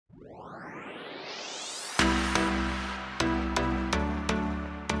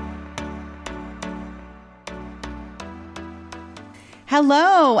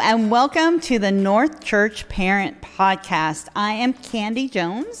Hello, and welcome to the North Church Parent Podcast. I am Candy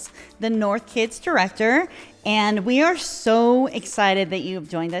Jones, the North Kids Director, and we are so excited that you have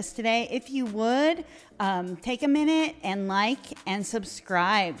joined us today. If you would, take a minute and like and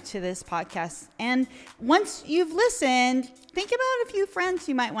subscribe to this podcast. And once you've listened, think about a few friends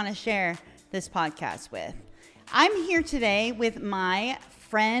you might want to share this podcast with. I'm here today with my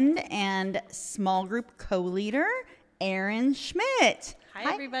friend and small group co-leader, Erin Schmidt.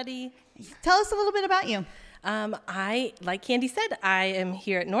 Hi, everybody. Tell us a little bit about you. Like Candy said, I am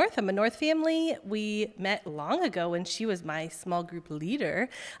here at North. I'm a North family. We met long ago when she was my small group leader,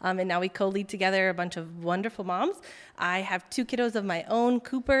 and now we co-lead together a bunch of wonderful moms. I have two kiddos of my own.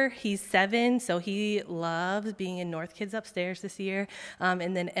 Cooper, he's 7, so he loves being in North Kids upstairs this year,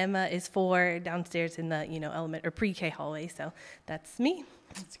 and then Emma is 4 downstairs in the element or pre-K hallway. So that's me.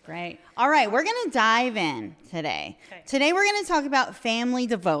 That's great. All right, we're going to dive in today. Okay. Today we're going to talk about family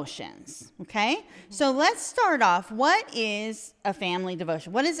devotions, okay? Mm-hmm. So let's start off. What is a family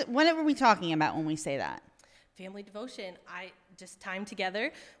devotion? What is it? What are we talking about when we say that? Family devotion, just time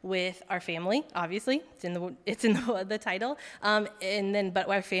together with our family, obviously. It's in the title. But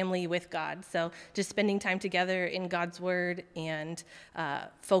our family with God. So just spending time together in God's word and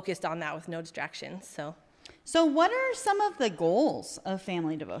focused on that with no distractions. So what are some of the goals of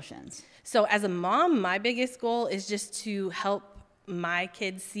family devotions? So as a mom, my biggest goal is just to help my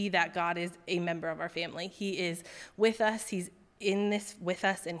kids see that God is a member of our family. He is with us. He's in this with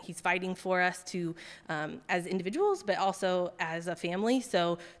us, and he's fighting for us to as individuals, but also as a family.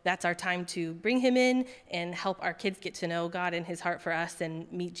 So that's our time to bring him in and help our kids get to know God and his heart for us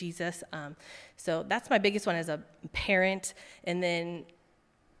and meet Jesus. So that's my biggest one as a parent. And then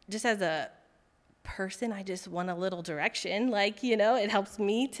just as a person, I just want a little direction. It helps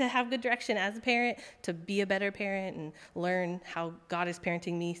me to have good direction as a parent, to be a better parent and learn how God is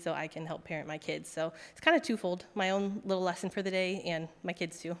parenting me so I can help parent my kids. So it's kind of twofold, my own little lesson for the day and my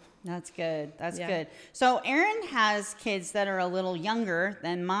kids too. That's good. That's good. So Erin has kids that are a little younger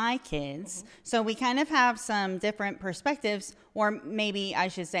than my kids. Mm-hmm. So we kind of have some different perspectives, or maybe I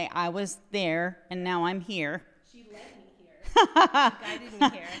should say I was there and now I'm here. She led me here. She guided me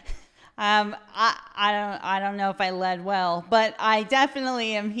here. I don't know if I led well, but I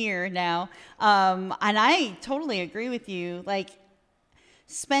definitely am here now. And I totally agree with you.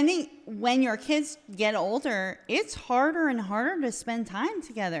 When your kids get older, it's harder and harder to spend time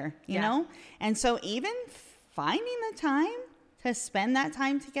together, you know? And so even finding the time to spend that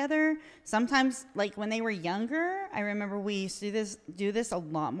time together, sometimes when they were younger, I remember we used to do this a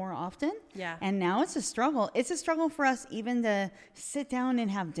lot more often. Yeah. And now it's a struggle. It's a struggle for us even to sit down and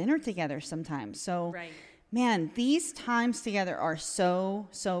have dinner together sometimes. So, man, these times together are so,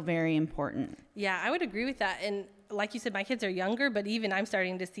 so very important. Yeah, I would agree with that. And like you said, my kids are younger, but even I'm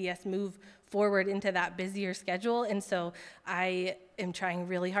starting to see us move forward into that busier schedule. And so I am trying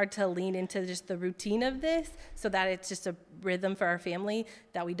really hard to lean into just the routine of this so that it's just a rhythm for our family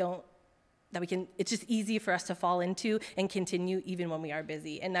it's just easy for us to fall into and continue even when we are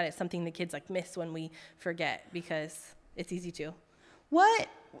busy. And that it's something the kids miss when we forget, because it's easy to. What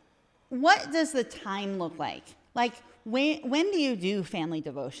does the time look like? When do you do family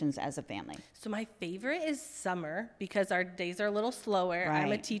devotions as a family? So my favorite is summer because our days are a little slower. Right.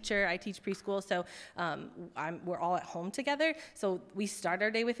 I'm a teacher. I teach preschool, so we're all at home together. So we start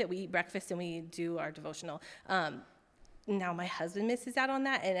our day with it. We eat breakfast and we do our devotional. Now my husband misses out on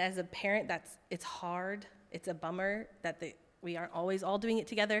that, and as a parent, it's hard. It's a bummer that we aren't always all doing it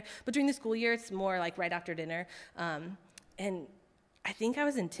together. But during the school year, it's more right after dinner, and I think I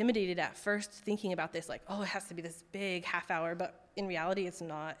was intimidated at first thinking about this, it has to be this big half hour, but in reality, it's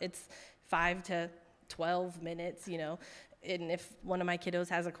not. It's 5 to 12 minutes, and if one of my kiddos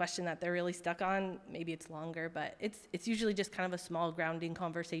has a question that they're really stuck on, maybe it's longer, but it's usually just kind of a small grounding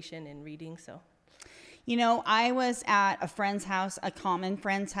conversation and reading, so. I was at a friend's house, a common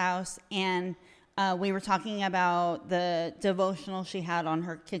friend's house, and we were talking about the devotional she had on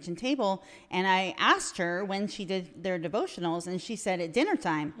her kitchen table, and I asked her when she did their devotionals, and she said at dinner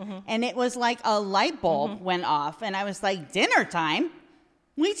time. Mm-hmm. And it was like a light bulb went off, and I was like, dinner time?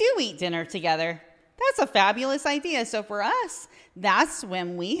 We do eat dinner together. That's a fabulous idea. So for us, that's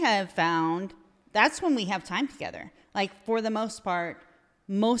when we have time together. For the most part,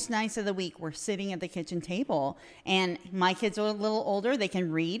 most nights of the week, we're sitting at the kitchen table, and my kids are a little older. They can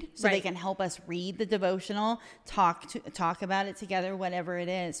read, so they can help us read the devotional, talk about it together, whatever it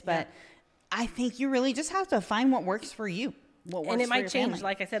is. But I think you really just have to find what works for you. And it might change,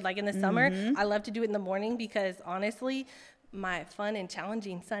 like I said, in the summer, I love to do it in the morning because honestly, my fun and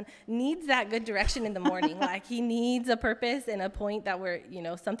challenging son needs that good direction in the morning. Like, he needs a purpose and a point that we're,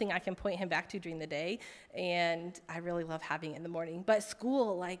 something I can point him back to during the day. And I really love having it in the morning. But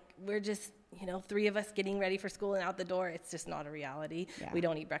school, like, we're just, 3 of us getting ready for school and out the door. It's just not a reality. Yeah. We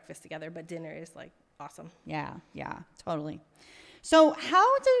don't eat breakfast together, but dinner is like awesome. Yeah, totally. So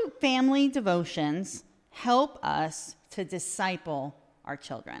how do family devotions help us to disciple our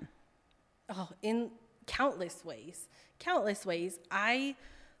children? Oh, in countless ways. I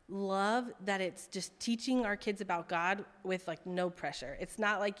love that it's just teaching our kids about God with like no pressure. It's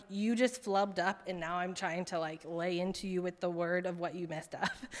not like you just flubbed up and now I'm trying to like lay into you with the word of what you messed up.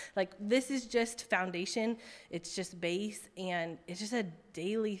 Like, this is just foundation. It's just base, and it's just a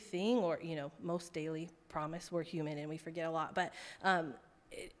daily thing, or, most daily. Promise, we're human and we forget a lot, but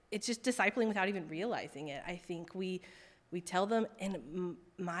it's just discipling without even realizing it. I think we tell them, and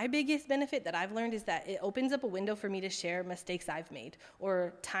my biggest benefit that I've learned is that it opens up a window for me to share mistakes I've made,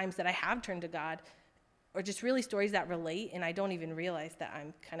 or times that I have turned to God, or just really stories that relate, and I don't even realize that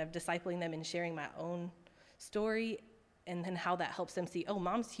I'm kind of discipling them and sharing my own story, and then how that helps them see, oh,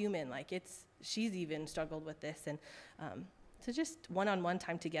 mom's human, like she's even struggled with this. And so just one-on-one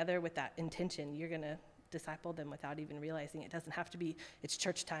time together with that intention, you're going to disciple them without even realizing. It doesn't have to be, it's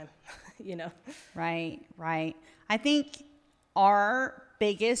church time, Right. I think our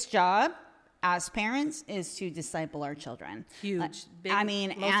biggest job as parents is to disciple our children. Huge. Big,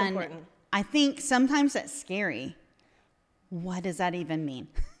 most important. I think sometimes that's scary. What does that even mean?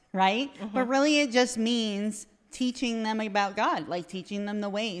 Right? Mm-hmm. But really it just means teaching them about God, like teaching them the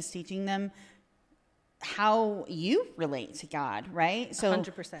ways, teaching them how you relate to God, right? So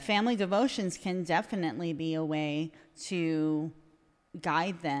 100%. Family devotions can definitely be a way to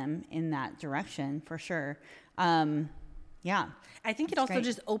guide them in that direction, for sure. Yeah. I think it also great.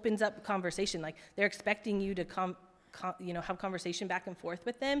 Just opens up conversation. Like, they're expecting you to have conversation back and forth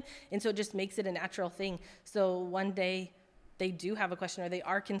with them. And so it just makes it a natural thing. So one day they do have a question or they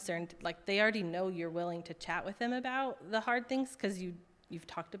are concerned, like, they already know you're willing to chat with them about the hard things because you've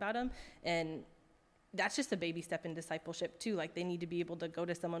talked about them. And that's just a baby step in discipleship too. Like, they need to be able to go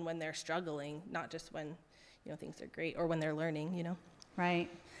to someone when they're struggling, not just when, things are great or when they're learning, Right.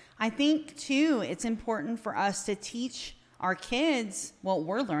 I think too, it's important for us to teach our kids what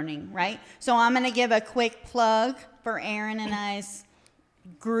we're learning, right? So I'm going to give a quick plug for Aaron and I's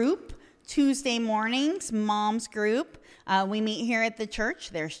group, Tuesday mornings, mom's group. We meet here at the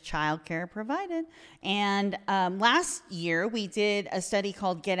church. There's childcare provided. And last year we did a study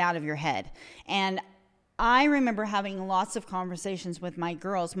called Get Out of Your Head. And I remember having lots of conversations with my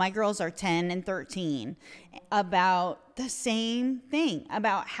girls. My girls are 10 and 13 about the same thing,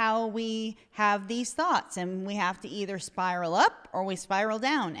 about how we have these thoughts and we have to either spiral up or we spiral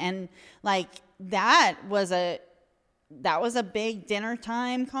down. And like, that was a big dinner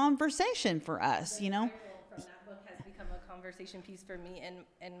time conversation for us, From that book has become a conversation piece for me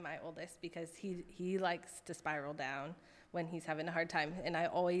and my oldest, because he likes to spiral down when he's having a hard time. And I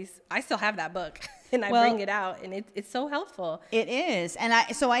still have that book and I bring it out, and it's so helpful. It is. And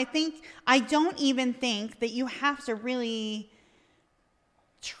I don't even think that you have to really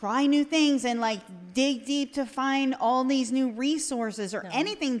try new things and like dig deep to find all these new resources or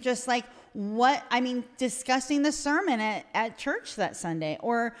anything, just like discussing the sermon at church that Sunday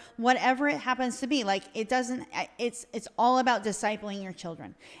or whatever it happens to be. Like, it's all about discipling your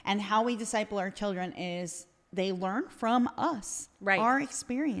children, and how we disciple our children is they learn from us, right? Our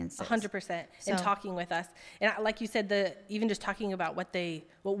experiences, 100%, and talking with us. And like you said, even just talking about what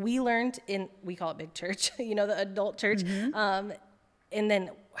we learned we call it big church, the adult church, mm-hmm. And then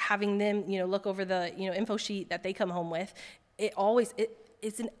having them, look over the info sheet that they come home with.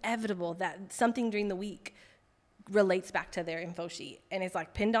 It's inevitable that something during the week relates back to their info sheet, and it's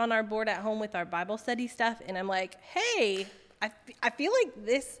like pinned on our board at home with our Bible study stuff. And I'm like, hey, I feel like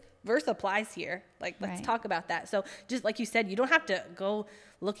this verse applies here. Like, let's talk about that. So just like you said, you don't have to go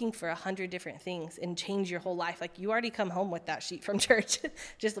looking for 100 different things and change your whole life. Like, you already come home with that sheet from church.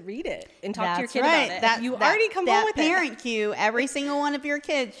 Just read it and talk to your kid about it. You already come home with that parent cue. Every single one of your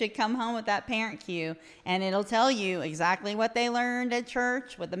kids should come home with that parent cue, and it'll tell you exactly what they learned at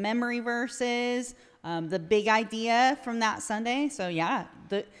church, what the memory verse is, the big idea from that Sunday. So yeah,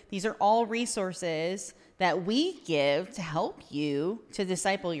 these are all resources that we give to help you to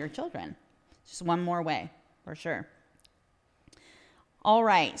disciple your children. Just one more way, for sure. All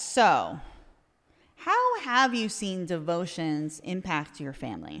right, so how have you seen devotions impact your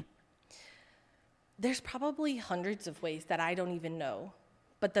family? There's probably hundreds of ways that I don't even know.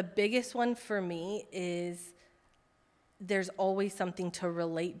 But the biggest one for me is there's always something to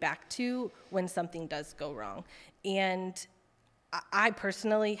relate back to when something does go wrong. And I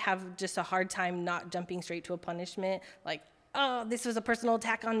personally have just a hard time not jumping straight to a punishment, like, oh, this was a personal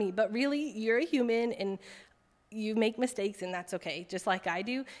attack on me. But really, you're a human, and you make mistakes, and that's okay, just like I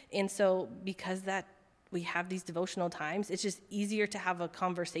do. And so because that we have these devotional times, it's just easier to have a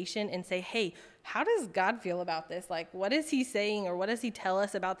conversation and say, hey, how does God feel about this? Like, what is he saying, or what does he tell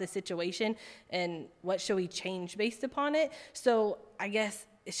us about this situation, and what should we change based upon it? So I guess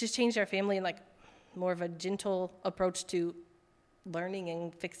it's just changed our family in like more of a gentle approach to learning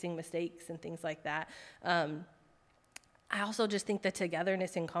and fixing mistakes and things like that. I also just think the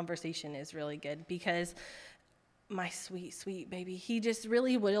togetherness in conversation is really good, because my sweet, sweet baby, he just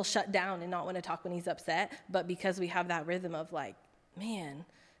really will shut down and not want to talk when he's upset. But because we have that rhythm of like, man,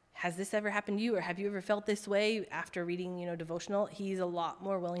 has this ever happened to you? Or have you ever felt this way after reading, devotional? He's a lot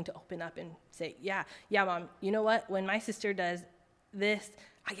more willing to open up and say, yeah, Mom, you know what? When my sister does this,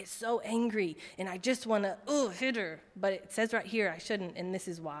 I get so angry and I just want to hit her, but it says right here I shouldn't, and this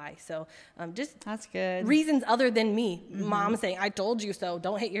is why. So just that's good. Reasons other than me, Mom saying, I told you so,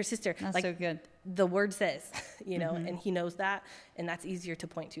 don't hit your sister. That's like, so good. The word says, and he knows that, and that's easier to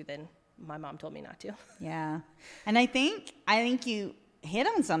point to than my mom told me not to. Yeah. And I think you hit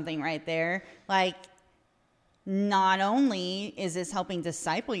on something right there. Like, not only is this helping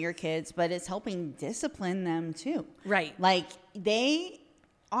disciple your kids, but it's helping discipline them too. Right. Like,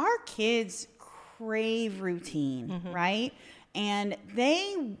 our kids crave routine, right? And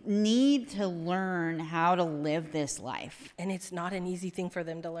they need to learn how to live this life. And it's not an easy thing for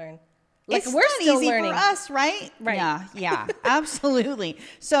them to learn. Like, it's we're not still easy learning for us, right? Right. Yeah, absolutely.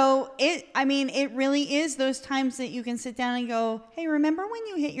 So it really is those times that you can sit down and go, hey, remember when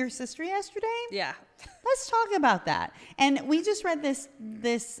you hit your sister yesterday? Yeah. Let's talk about that. And we just read this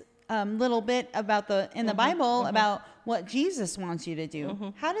little bit about in the Bible about what Jesus wants you to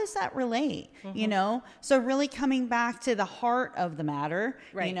do. How does that relate? So really coming back to the heart of the matter,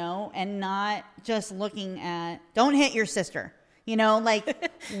 right. And not just looking at, don't hit your sister.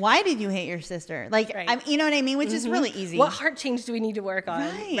 Like, why did you hate your sister? Like, right. You know what I mean? Which is really easy. What heart change do we need to work on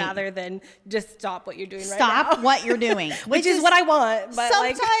rather than just stop what you're doing right now? Stop what you're doing. Which is what I want. But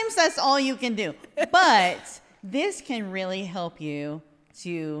sometimes that's all you can do. But this can really help you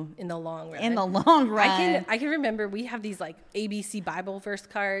in the long run. I can remember we have these like ABC Bible verse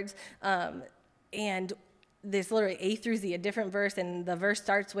cards, and there's literally A through Z, a different verse, and the verse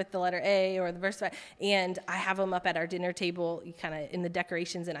starts with the letter A or the verse, and I have them up at our dinner table, kind of in the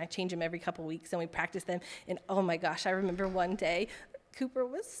decorations, and I change them every couple weeks, and we practice them. And oh my gosh, I remember one day Cooper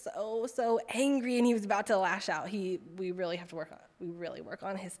was so angry, and he was about to lash out. We really work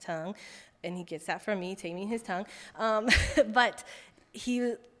on his tongue, and he gets that from me, taming his tongue. But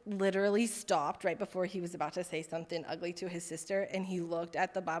he literally stopped right before he was about to say something ugly to his sister, and he looked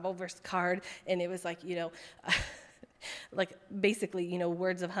at the Bible verse card, and it was like, like basically,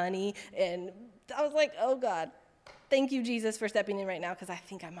 words of honey. And I was like, oh God, thank you, Jesus, for stepping in right now, because I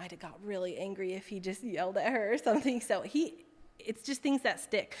think I might have got really angry if he just yelled at her or something. So it's just things that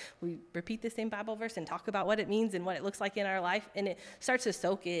stick. We repeat the same Bible verse and talk about what it means and what it looks like in our life, and it starts to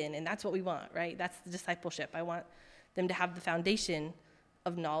soak in, and that's what we want, right? That's the discipleship. I want them to have the foundation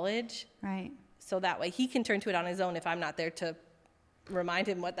of knowledge, right? So that way he can turn to it on his own if I'm not there to remind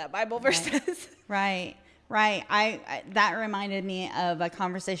him what that Bible verse says. Right. I that reminded me of a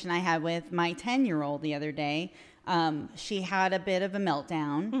conversation I had with my 10-year-old the other day. She had a bit of a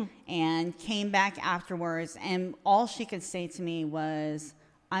meltdown and came back afterwards, and all she could say to me was,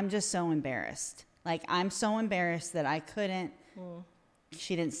 I'm just so embarrassed. Like, I'm so embarrassed that I couldn't,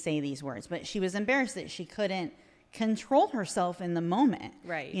 she didn't say these words, but she was embarrassed that she couldn't control herself in the moment.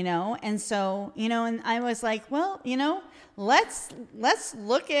 Right. And so, and I was like, well, let's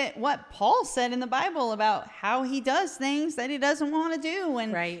look at what Paul said in the Bible about how he does things that he doesn't want to do,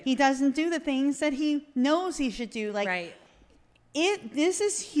 and he doesn't do the things that he knows he should do. Like, this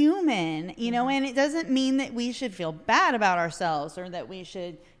is human, and it doesn't mean that we should feel bad about ourselves or that we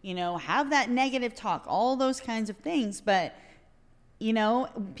should, have that negative talk, all those kinds of things. But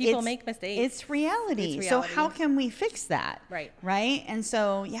people make mistakes. It's reality. So how can we fix that? Right. And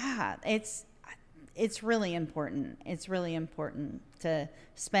so, yeah, it's really important. It's really important to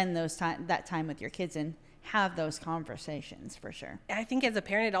spend that time with your kids and have those conversations, for sure. I think as a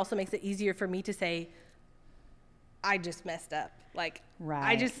parent, it also makes it easier for me to say, I just messed up. Like,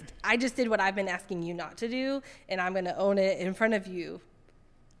 I just did what I've been asking you not to do, and I'm going to own it in front of you.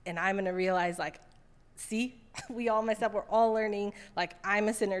 And I'm going to realize, like, see, we all mess up. We're all learning. Like, I'm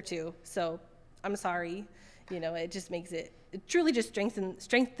a sinner too. So I'm sorry. It just makes it truly just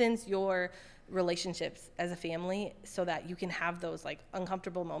strengthens your relationships as a family, so that you can have those like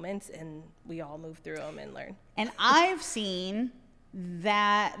uncomfortable moments, and we all move through them and learn. And I've seen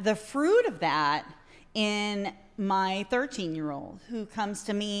that the fruit of that in my 13-year-old who comes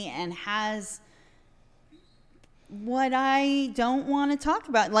to me and has what I don't want to talk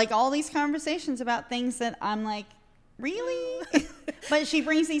about, like all these conversations about things that I'm like, really? But she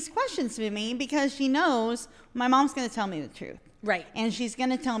brings these questions to me because she knows my mom's going to tell me the truth. Right. And she's going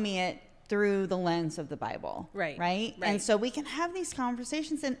to tell me it through the lens of the Bible. Right. And so we can have these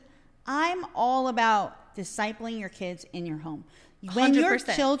conversations, and I'm all about discipling your kids in your home. When 100%. Your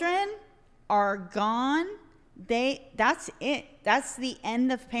children are gone, that's it. That's the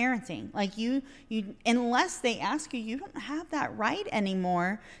end of parenting. Like you unless they ask you, you don't have that right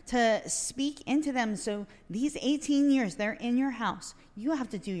anymore to speak into them. So these 18 years they're in your house, you have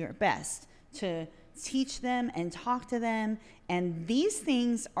to do your best to teach them and talk to them, and these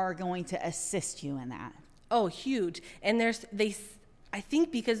things are going to assist you in that. Oh, huge. And I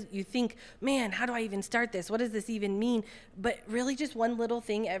think because you think, man, how do I even start this? What does this even mean? But really just one little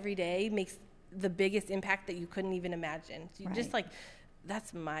thing every day makes the biggest impact that you couldn't even imagine. So you just like,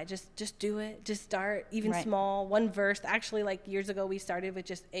 that's just do it. Just start even small, one verse. Actually, like years ago, we started with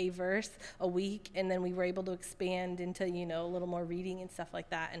just a verse a week, and then we were able to expand into, a little more reading and stuff like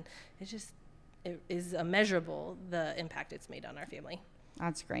that. And it is immeasurable, the impact it's made on our family.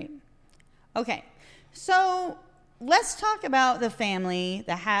 That's great. Okay. So let's talk about the family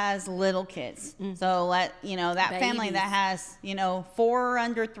that has little kids. So that Babies. Family that has, 4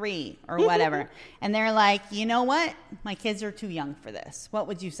 under 3 or whatever. And they're like, you know what? My kids are too young for this. What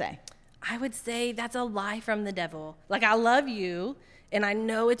would you say? I would say that's a lie from the devil. Like, I love you, and I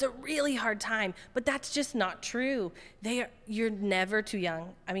know it's a really hard time, but that's just not true. You're never too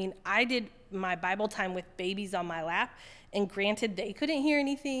young. I mean, I did my Bible time with babies on my lap, and granted, they couldn't hear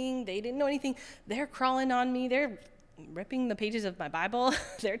anything. They didn't know anything. They're crawling on me. They're ripping the pages of my Bible.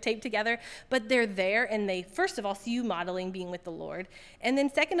 They're taped together, but they're there, and they, first of all, see you modeling being with the Lord. And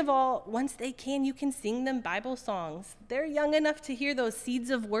then second of all, once you can sing them Bible songs. They're young enough to hear those Seeds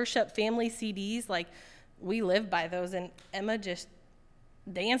of Worship family CDs. Like, we live by those, and Emma just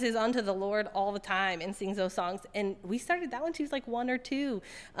dances unto the Lord all the time and sings those songs. And we started that when she was like 1 or 2,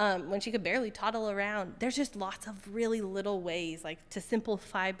 when she could barely toddle around. There's just lots of really little ways, like, to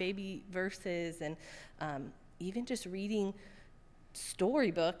simplify baby verses, and even just reading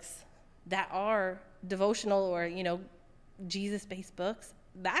storybooks that are devotional or, Jesus-based books.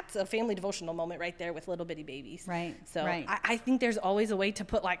 That's a family devotional moment right there with little bitty babies. Right. So I think there's always a way to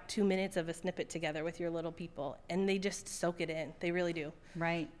put like 2 minutes of a snippet together with your little people, and they just soak it in. They really do.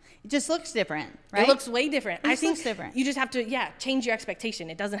 Right. It just looks different, right? It looks way different. I think looks different. You just have to, change your expectation.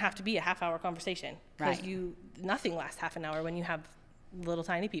 It doesn't have to be a half-hour conversation, because nothing lasts half an hour when you have little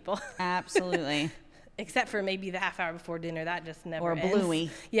tiny people. Absolutely. Except for maybe the half hour before dinner. That just never ends. Or Bluey.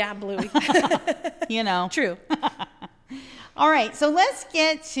 Yeah, Bluey. True. All right, so let's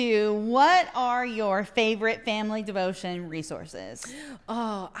get to what are your favorite family devotion resources?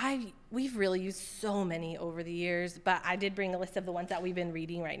 Oh, we've really used so many over the years, but I did bring a list of the ones that we've been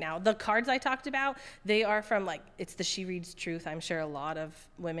reading right now. The cards I talked about, they are from it's the She Reads Truth. I'm sure a lot of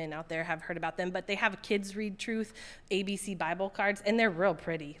women out there have heard about them, but they have Kids Read Truth, ABC Bible cards, and they're real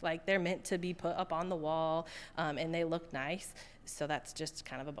pretty. Like, they're meant to be put up on the wall, and they look nice. So that's just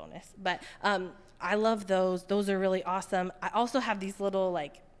kind of a bonus. But I love those. Those are really awesome. I also have these little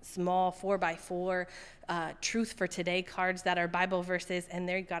small 4x4 Truth for Today cards that are Bible verses, and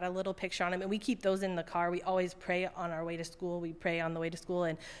they've got a little picture on them. And we keep those in the car. We always pray on our way to school. We pray on the way to school,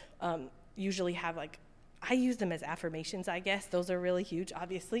 and usually have I use them as affirmations, I guess. Those are really huge,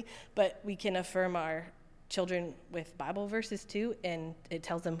 obviously. But we can affirm our children with Bible verses too, and it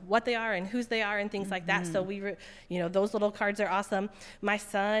tells them what they are and whose they are and things like that. So those little cards are awesome. My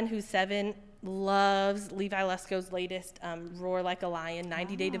son, who's 7, loves Levi Lusko's latest Roar Like a Lion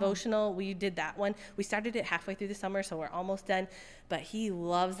 90-day devotional. We did that one. We started it halfway through the summer, so we're almost done, but he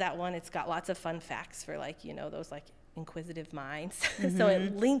loves that one. It's got lots of fun facts for those inquisitive minds. So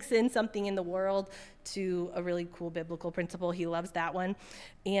it links in something in the world to a really cool biblical principle. He loves that one.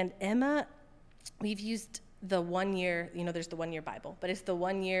 And Emma, we've used the 1 year, there's the 1 year Bible, but it's the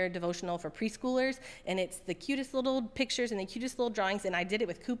 1 year devotional for preschoolers, and it's the cutest little pictures and the cutest little drawings. And I did it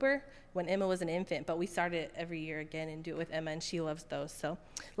with Cooper when Emma was an infant, but we start it every year again and do it with Emma, and she loves those. So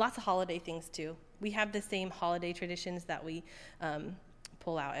lots of holiday things too. We have the same holiday traditions that we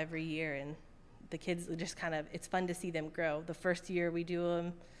pull out every year, and the kids just it's fun to see them grow. The first year we do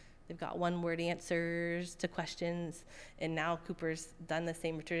them, they've got 1-word answers to questions, and now Cooper's done the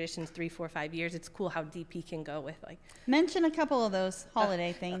same traditions 3, 4, 5 years. It's cool how deep he can go with Mention a couple of those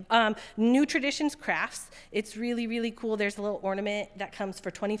holiday things. New Traditions Crafts. It's really, really cool. There's a little ornament that comes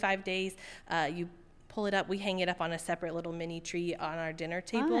for 25 days. You pull it up. We hang it up on a separate little mini tree on our dinner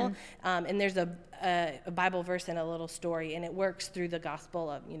table. And there's a Bible verse and a little story, and it works through the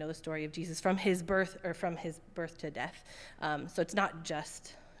gospel of, the story of Jesus from his birth to death. So it's not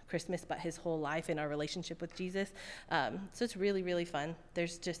just Christmas, but his whole life and our relationship with Jesus. So it's really, really fun.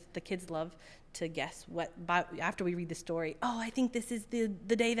 There's just, the kids love to guess after we read the story. Oh, I think this is the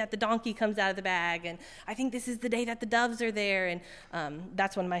day that the donkey comes out of the bag, and I think this is the day that the doves are there, and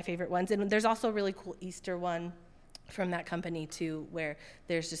that's one of my favorite ones. And there's also a really cool Easter one from that company too, where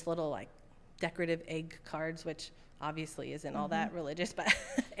there's just little like decorative egg cards, which obviously isn't all that religious, but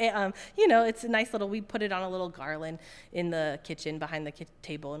it's a nice little, we put it on a little garland in the kitchen behind the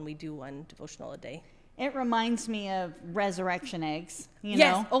table, and we do one devotional a day. It reminds me of resurrection eggs,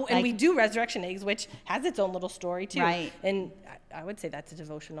 Yes. Oh, and we do resurrection eggs, which has its own little story too. Right. And I would say that's a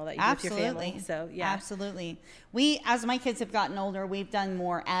devotional that you do with your family. So yeah. Absolutely. We, as my kids have gotten older, we've done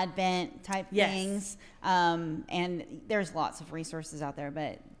more Advent type things. And there's lots of resources out there,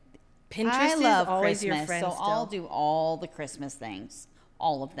 but Pinterest is always Christmas, your friend. So still. I'll do all the Christmas things,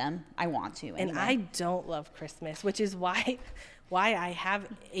 all of them. I want to. Anyway. And I don't love Christmas, which is why I have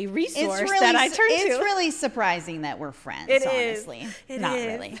a resource that I turn to. It's really surprising that we're friends, honestly. Not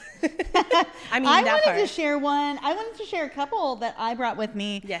really. I mean, I wanted to share one. I wanted to share a couple that I brought with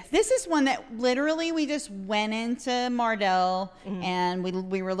me. Yes. This is one that literally we just went into Mardell and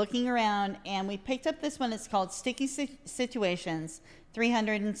we were looking around and we picked up this one. It's called Sticky Situations,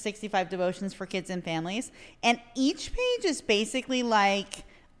 365 Devotions for Kids and Families. And each page is basically like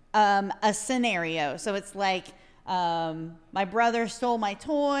a scenario. So it's like, my brother stole my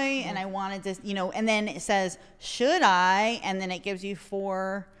toy and I wanted to, and then it says, should I? And then it gives you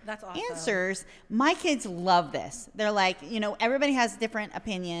 4 That's awesome. answers. My kids love this. They're like, everybody has a different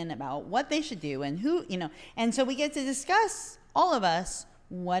opinion about what they should do and who, and so we get to discuss, all of us,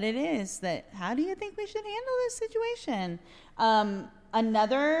 what it is how do you think we should handle this situation?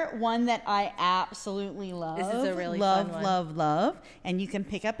 Another one that I absolutely love, this is a really fun one. love, and you can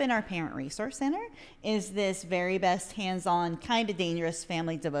pick up in our Parent Resource Center, is this Very Best Hands-On Kind of Dangerous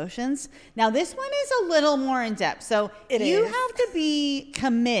Family Devotions. Now, this one is a little more in-depth, so you have to be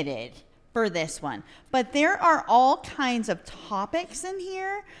committed for this one. But there are all kinds of topics in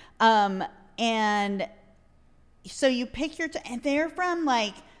here, and so you pick and they're from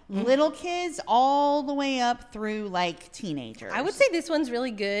like little kids all the way up through like teenagers. I would say this one's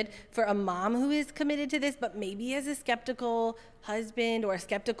really good for a mom who is committed to this, but maybe as a skeptical husband or a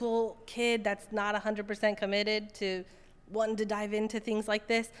skeptical kid that's not 100% committed to wanting to dive into things like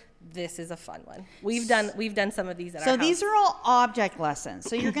this. This is a fun one. We've done some of these at our house. So these are all object lessons.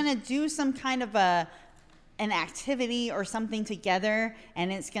 So you're going to do some kind of an activity or something together,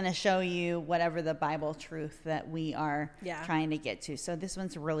 and it's going to show you whatever the Bible truth that we are trying to get to. So this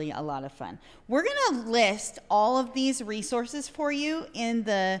one's really a lot of fun. We're going to list all of these resources for you in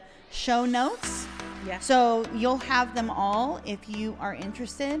the show notes. Yeah. So you'll have them all if you are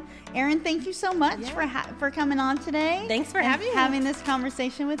interested. Erin, thank you so much for coming on today. Thanks for having this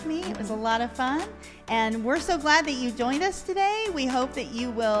conversation with me. It was a lot of fun. And we're so glad that you joined us today. We hope that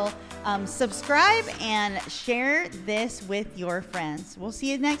you will subscribe and share this with your friends. We'll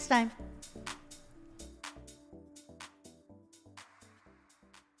see you next time.